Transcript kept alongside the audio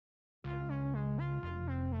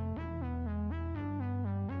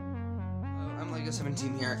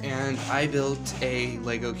Lego17 here, and I built a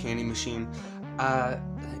Lego candy machine.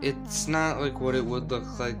 It's not like what it would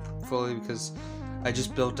look like fully because I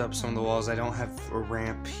just built up some of the walls. I don't have a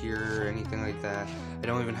ramp here or anything like that. I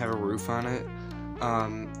don't even have a roof on it.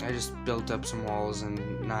 I just built up some walls and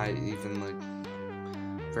not even like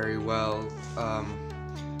very well.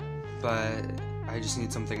 But I just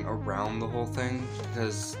need something around the whole thing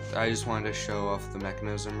because I just wanted to show off the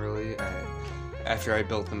mechanism really. After I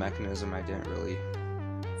built the mechanism, I didn't really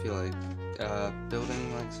feel like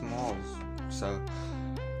building like some walls. So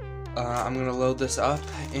I'm gonna load this up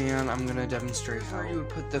and I'm gonna demonstrate how you would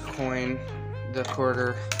put the coin, the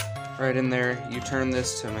quarter, right in there. You turn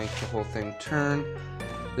this to make the whole thing turn.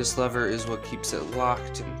 This lever is what keeps it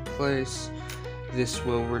locked in place. This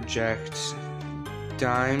will reject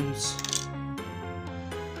dimes,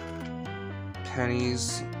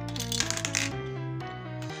 pennies,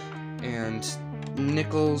 and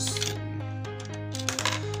nickels,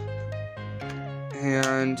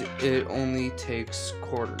 and it only takes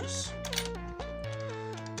quarters.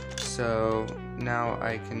 So now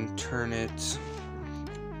I can turn it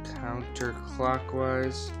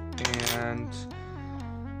counterclockwise, and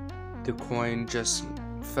the coin just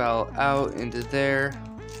fell out into there,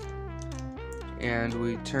 and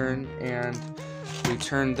we turned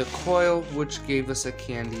the coil, which gave us a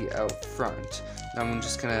candy out front. Now I'm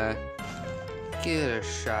just gonna get a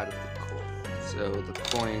shot of the coin. So the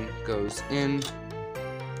coin goes in,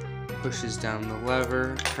 pushes down the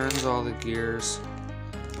lever, turns all the gears,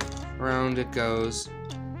 around it goes,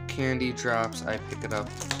 candy drops, I pick it up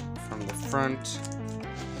from the front,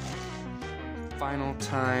 final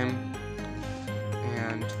time,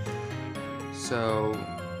 and so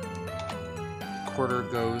quarter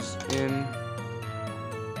goes in,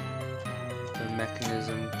 the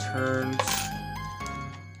mechanism turns,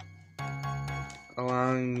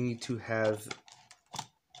 allowing me to have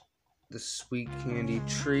the sweet candy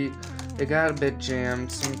treat. It got a bit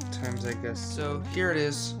jammed sometimes, I guess. So here it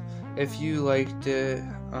is. If you liked it,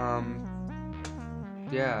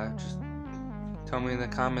 yeah, just tell me in the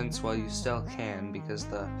comments while you still can, because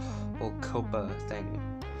the whole Copa thing.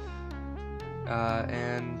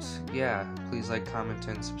 And yeah, please like, comment,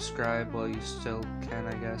 and subscribe while you still can,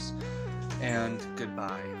 I guess. And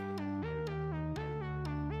goodbye.